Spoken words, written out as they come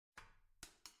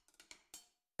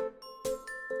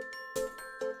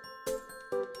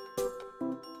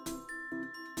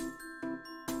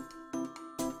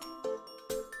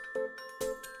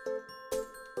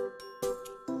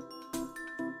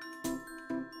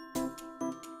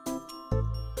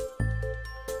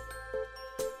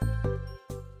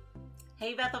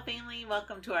Hey Bethel family,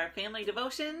 welcome to our family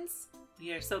devotions.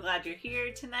 We are so glad you're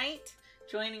here tonight,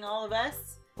 joining all of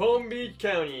us. Palm Beach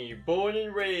County, born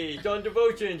and raised on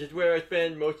devotions is where I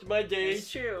spend most of my days.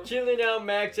 It's true. Chilling out,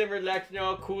 maxing, relaxing,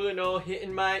 all cool and all,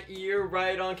 hitting my ear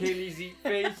right on Kaylee's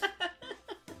face.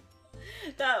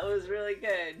 That was really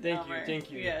good, Elmer. Thank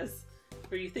you. Yes.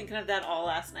 Were you thinking of that all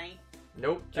last night?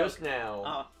 Nope, just now.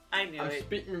 Oh, I knew I'm it.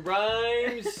 spitting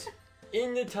rhymes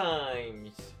in the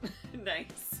times.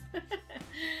 Nice.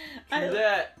 True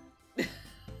that.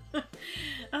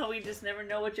 Oh, we just never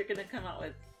know what you're going to come out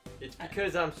with. It's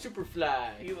because I'm super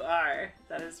fly. You are.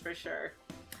 That is for sure.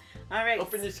 All right.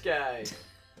 Up in the sky.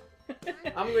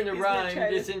 I'm going to rhyme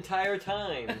this entire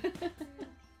time.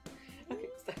 Okay,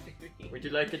 stop it. Would you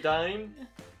like a dime?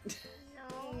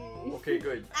 No. Okay,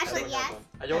 good. Actually, I don't yes. have one.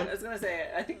 I don't. I was going to say,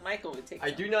 I think Michael would take I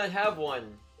some. do not have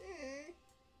one.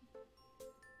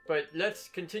 But let's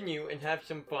continue and have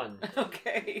some fun.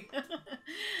 Okay.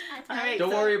 All right.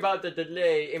 Don't worry about the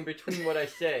delay in between what I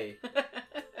say.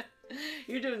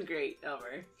 You're doing great,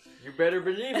 Elmer. You better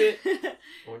believe it.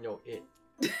 Oh no, it.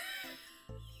 Do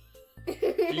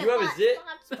you have a zit?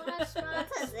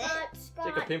 It's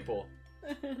like a pimple.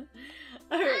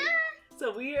 All right.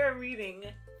 So we are reading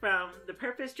from the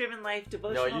Purpose Driven Life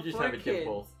Devotional No, you just for have a Kids.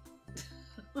 dimple.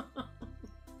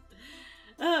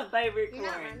 By Rick You're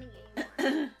not Warren. running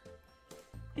anymore.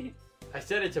 I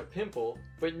said it's a pimple,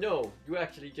 but no, you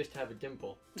actually just have a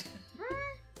dimple.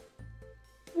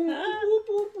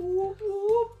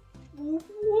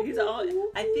 He's all.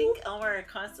 I think Elmer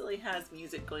constantly has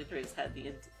music going through his head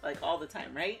like all the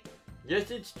time, right?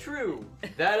 Yes, it's true.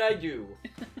 That I do.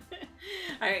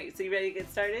 All right. So you ready to get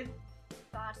started?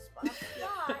 Spot, spot,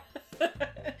 spot.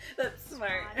 That's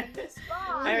smart. Spot in the spot.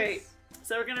 All right.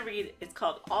 So we're gonna read. It's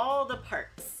called All the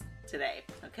Parts today.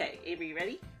 Okay, Avery, you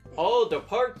ready? All the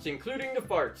parts, including the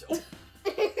farts. Oh,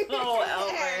 Oh,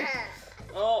 Elmer.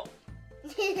 Oh,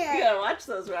 you gotta watch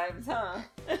those rhymes, huh?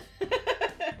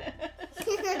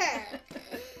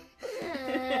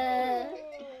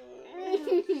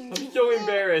 I'm so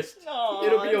embarrassed. Oh,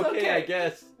 It'll be it's okay, I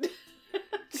guess.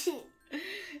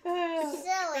 All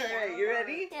right, you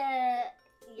ready?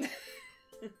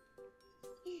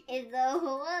 Is the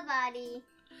whole body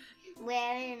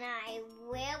where an eye?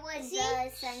 Where would the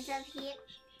sense of heat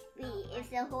be? If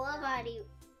the whole body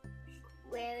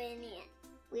were in it,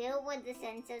 where would the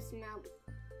sense of smell be?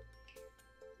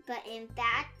 But in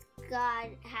fact, God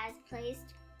has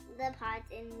placed the parts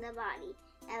in the body,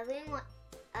 every one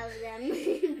of them.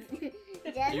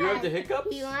 Just Do you have as the hiccups?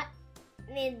 He wanted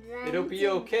them It'll be to-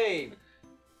 okay.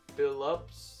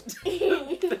 Phillips.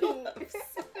 Philip.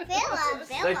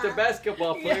 Like the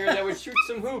basketball player that would shoot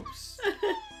some hoops.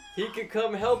 He could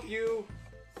come help you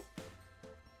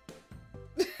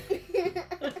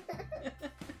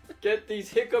get these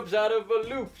hiccups out of the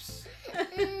loops.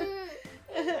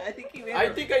 I think you made I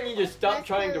think I need to stop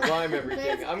trying to rhyme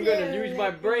everything. I'm gonna lose my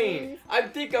brain. I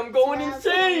think I'm going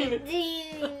insane.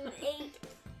 18.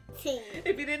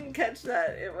 If you didn't catch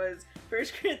that, it was 1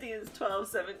 Corinthians 12,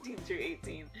 17 through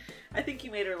 18. I think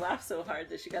you made her laugh so hard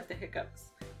that she got the hiccups.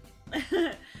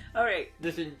 All right,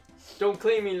 Listen, don't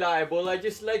claim me liable. I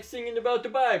just like singing about the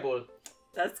Bible.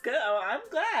 that's good. Oh, I'm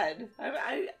glad.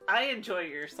 I enjoy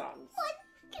your songs.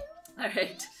 All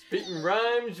right. Spitting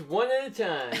rhymes one at a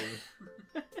time.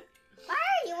 Why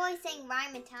are you always saying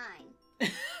rhyme and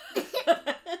time?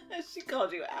 She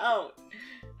called you out.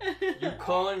 You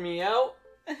calling me out?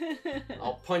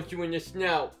 I'll punch you in the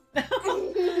snout.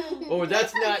 Oh,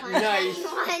 that's not nice.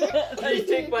 Please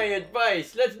take my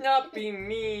advice. Let's not be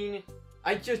mean.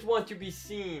 I just want to be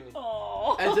seen.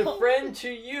 Aww. As a friend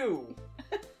to you.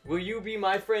 Will you be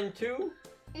my friend too?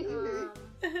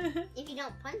 If you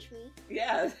don't punch me.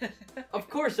 Yeah. Of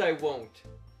course I won't.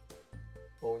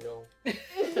 Oh no.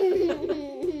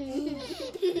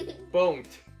 Won't.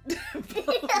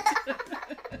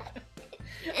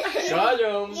 Got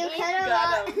him. You could Got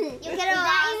have. him. You could have. Is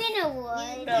that even a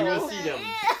word? No. You will see them.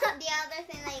 The other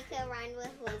thing that you could have rhymed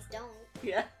with was don't.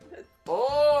 Yeah.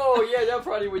 Oh, yeah, that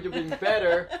probably would have been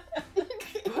better.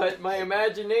 But my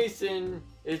imagination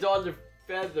is on the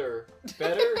feather.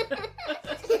 Better?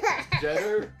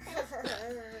 Better?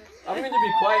 I'm going to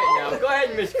be quiet now. Go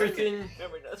ahead, Miss Kristen.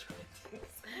 Remember knows things.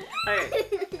 All right.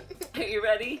 Are you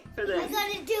ready for this? I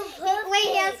gotta do perfect. Wait,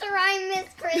 he has to rhyme, Miss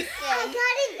Kristen. I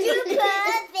gotta do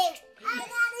perfect. I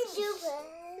gotta do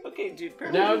perfect. Okay, Jude.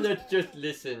 Perfect. Now let's just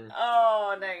listen.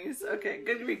 Oh, nice. Okay,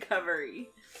 good recovery.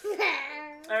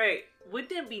 All right.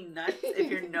 Wouldn't it be nuts if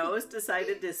your nose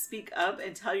decided to speak up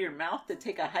and tell your mouth to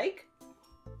take a hike?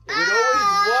 It would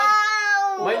always want...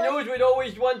 My nose would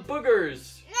always want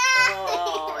boogers. No!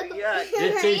 Oh, yuck.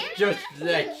 It tastes just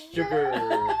like sugar.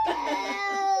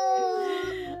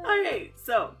 Alright,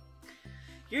 so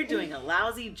you're doing a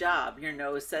lousy job, your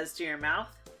nose says to your mouth.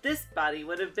 This body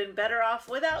would have been better off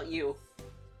without you.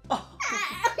 Oh.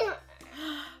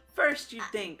 First, you'd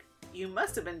think you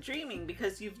must have been dreaming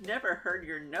because you've never heard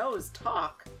your nose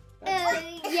talk.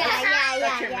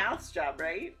 That's your mouth's job,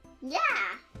 right? Yeah.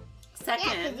 Second.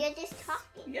 Yeah, because you're just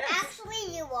talking. Yes.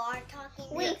 Actually, you are talking.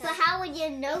 Wait, Yes. so how would your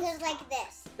nose talk? Like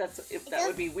this. That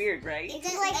would be weird, right? It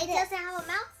doesn't have a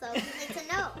mouth, though. It's a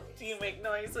nose. Do you make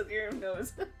noise with your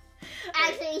nose?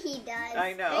 Actually, he does.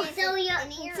 I know. So your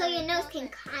nose can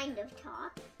kind of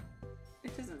talk.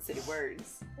 It doesn't say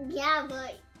words. Yeah,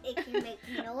 but it can make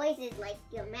noises like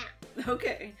your mouth.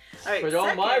 Okay. All right. But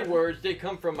all my words, they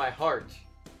come from my heart.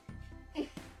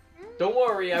 Don't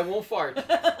worry, I won't fart.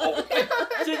 Oh,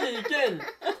 I did it again.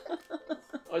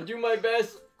 I'll do my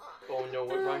best. Oh no,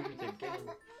 what rhymes with again?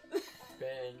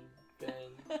 Ben.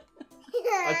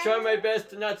 I'll try my best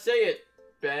to not say it,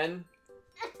 Ben.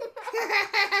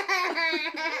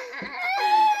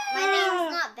 My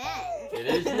name's not Ben. It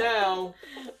is now.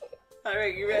 All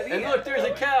right, you ready? And look, there's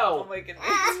a Oh cow. my goodness.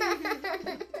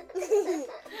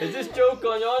 Has this joke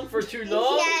gone on for too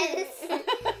long? Yes.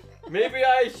 Maybe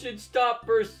I should stop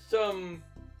for some...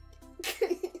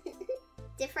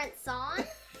 Different song?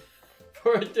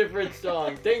 For a different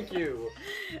song. Thank you.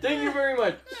 Thank you very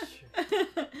much.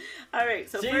 All right,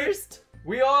 so See? first.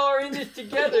 We all are in this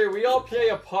together. We all play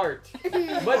a part.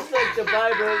 Much like the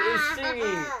Bible is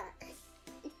singing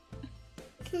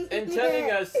and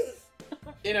telling us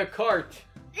in a cart.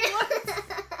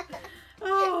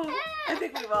 Oh, I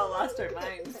think we've all lost our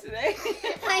minds today.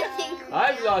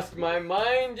 I've lost my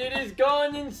mind. It is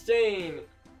gone insane.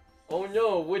 Oh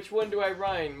no, which one do I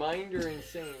rhyme? Mind or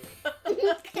insane?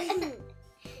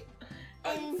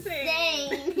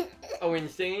 Insane. Oh,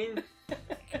 insane?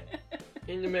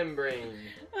 In the membrane.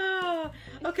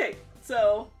 Okay,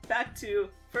 so back to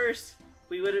first,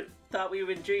 we would have thought we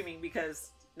would been dreaming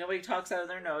because nobody talks out of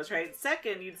their nose, right?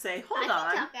 Second, you'd say, hold on.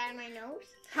 I can talk out of my nose.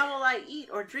 How will I eat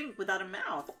or drink without a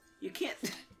mouth? You can't.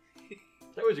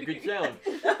 That was a good sound.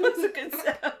 That was a good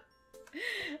sound.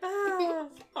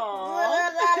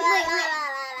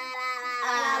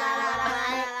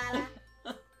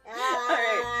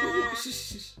 Alright.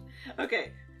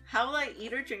 Okay. How will I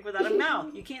eat or drink without a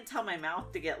mouth? You can't tell my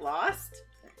mouth to get lost.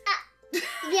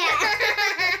 Yeah.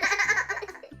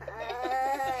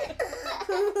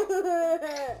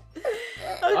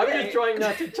 Okay. I'm just trying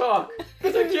not to talk.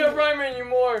 Because I can't rhyme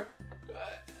anymore.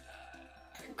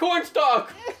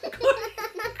 Cornstalk!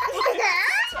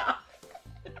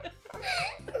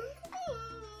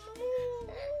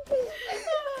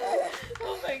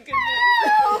 Oh my goodness.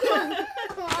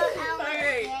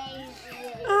 Alright.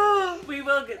 Oh, we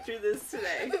will get through this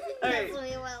today. Alright.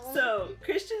 So,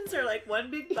 Christians are like one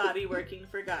big body working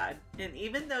for God. And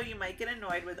even though you might get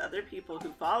annoyed with other people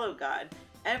who follow God,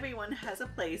 everyone has a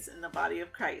place in the body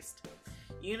of Christ.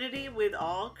 Unity with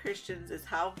all Christians is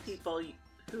how people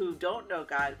who don't know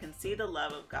God can see the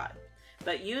love of God.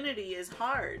 But unity is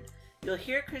hard. You'll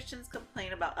hear Christians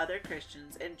complain about other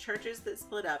Christians and churches that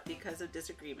split up because of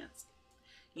disagreements.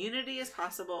 Unity is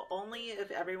possible only if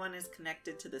everyone is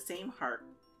connected to the same heart,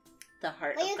 the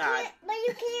heart of God. But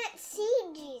you can't see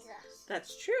Jesus.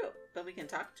 That's true, but we can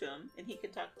talk to him, and he can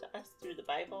talk to us through the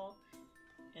Bible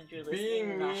and through listening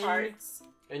Being in our mean hearts.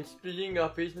 and splitting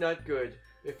up is not good.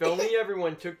 If only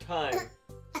everyone took time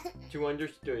to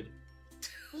understood.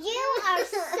 You are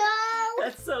so...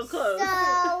 That's so close.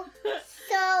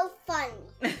 So funny.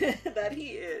 That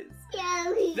he is.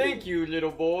 Yeah. Thank you,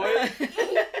 little boy.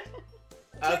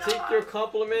 I'll take your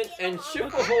compliment and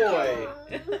ship ahoy.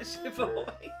 Ship ahoy.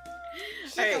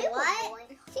 Ship Alright.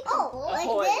 what? Oh, like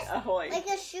Ahoy, this? ahoy. Like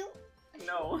a shoot?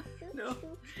 No, no.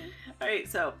 Alright,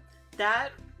 so that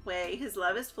way his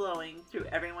love is flowing through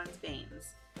everyone's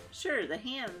veins. Sure, the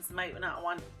hands might not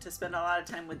want to spend a lot of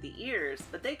time with the ears,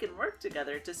 but they can work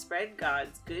together to spread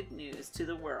God's good news to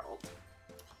the world.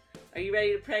 Are you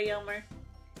ready to pray, Elmer?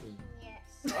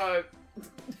 Yes.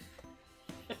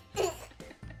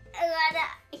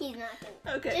 He's not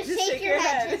gonna. Okay, Just shake your your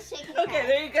head. head. Just shake your Okay, head.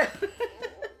 there you go.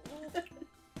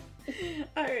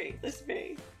 Alright, let's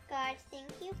pray. God, thank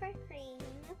you for creating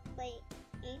a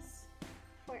place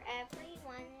for every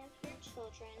one of your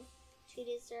children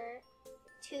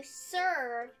to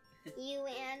serve you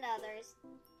and others.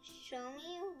 Show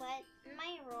me what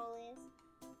my role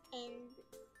is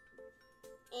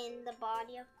in the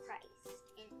body of Christ.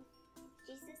 In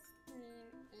Jesus'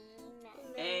 name,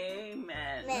 amen.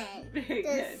 Amen. Amen. Very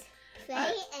Does good.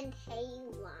 Faye and Hay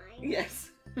line?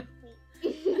 Yes.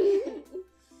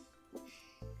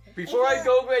 before I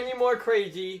go any more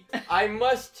crazy, I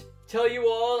must tell you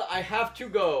all I have to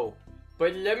go.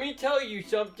 But let me tell you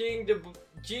something.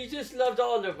 Jesus loved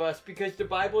all of us because the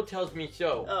Bible tells me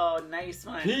so. Oh, nice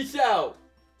one. Peace out.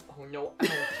 Oh, no, out.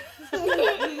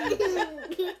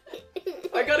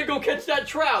 I gotta go catch that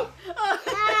trout.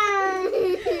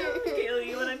 Kaylee,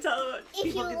 you want to tell what If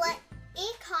people you can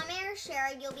eat, comment, or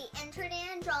share, you'll be entered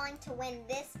in a drawing to win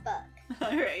this book.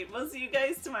 All right, we'll see you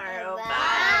guys tomorrow. Bye.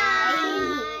 Bye.